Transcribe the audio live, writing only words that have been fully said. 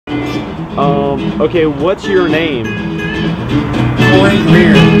Okay, what's your name? Cory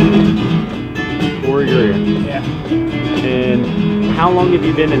Greer. Cory Greer. Yeah. And how long have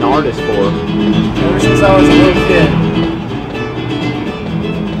you been an artist for? Ever since I was a little kid.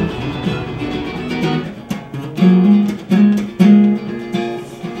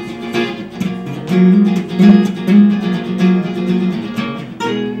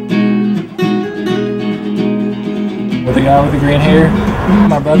 With the guy with the green hair,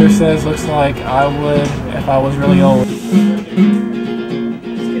 my brother says looks like I would if I was really old.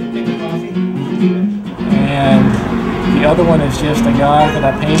 And the other one is just a guy that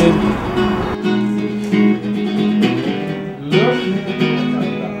I painted.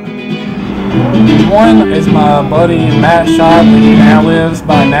 One is my buddy Matt Schott, who now lives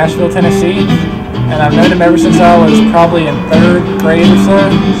by Nashville, Tennessee. And I've known him ever since I was probably in 3rd grade or so.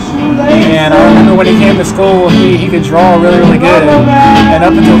 And I remember when he came to school, he could draw really, really good. And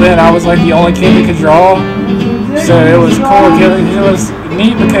up until then, I was like the only kid that could draw. So it was cool. It was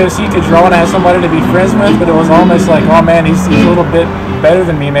neat because he could draw and I had somebody to be friends with, but it was almost like, oh man, he's a little bit better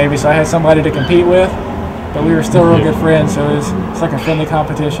than me maybe, so I had somebody to compete with. But we were still real good friends, so it's like a friendly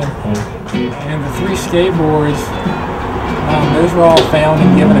competition. And the 3 skateboards, those were all found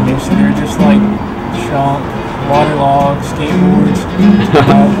and given to me, so they're just like junk, waterlogged skateboards.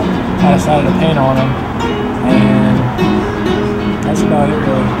 I decided to paint on them, and that's about it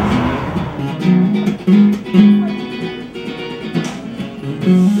really.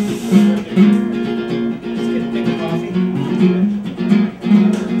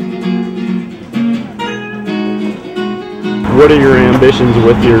 What are your ambitions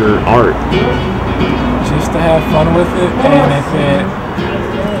with your art? Just to have fun with it, and if it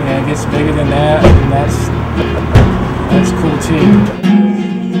gets bigger than that, then that's cool too.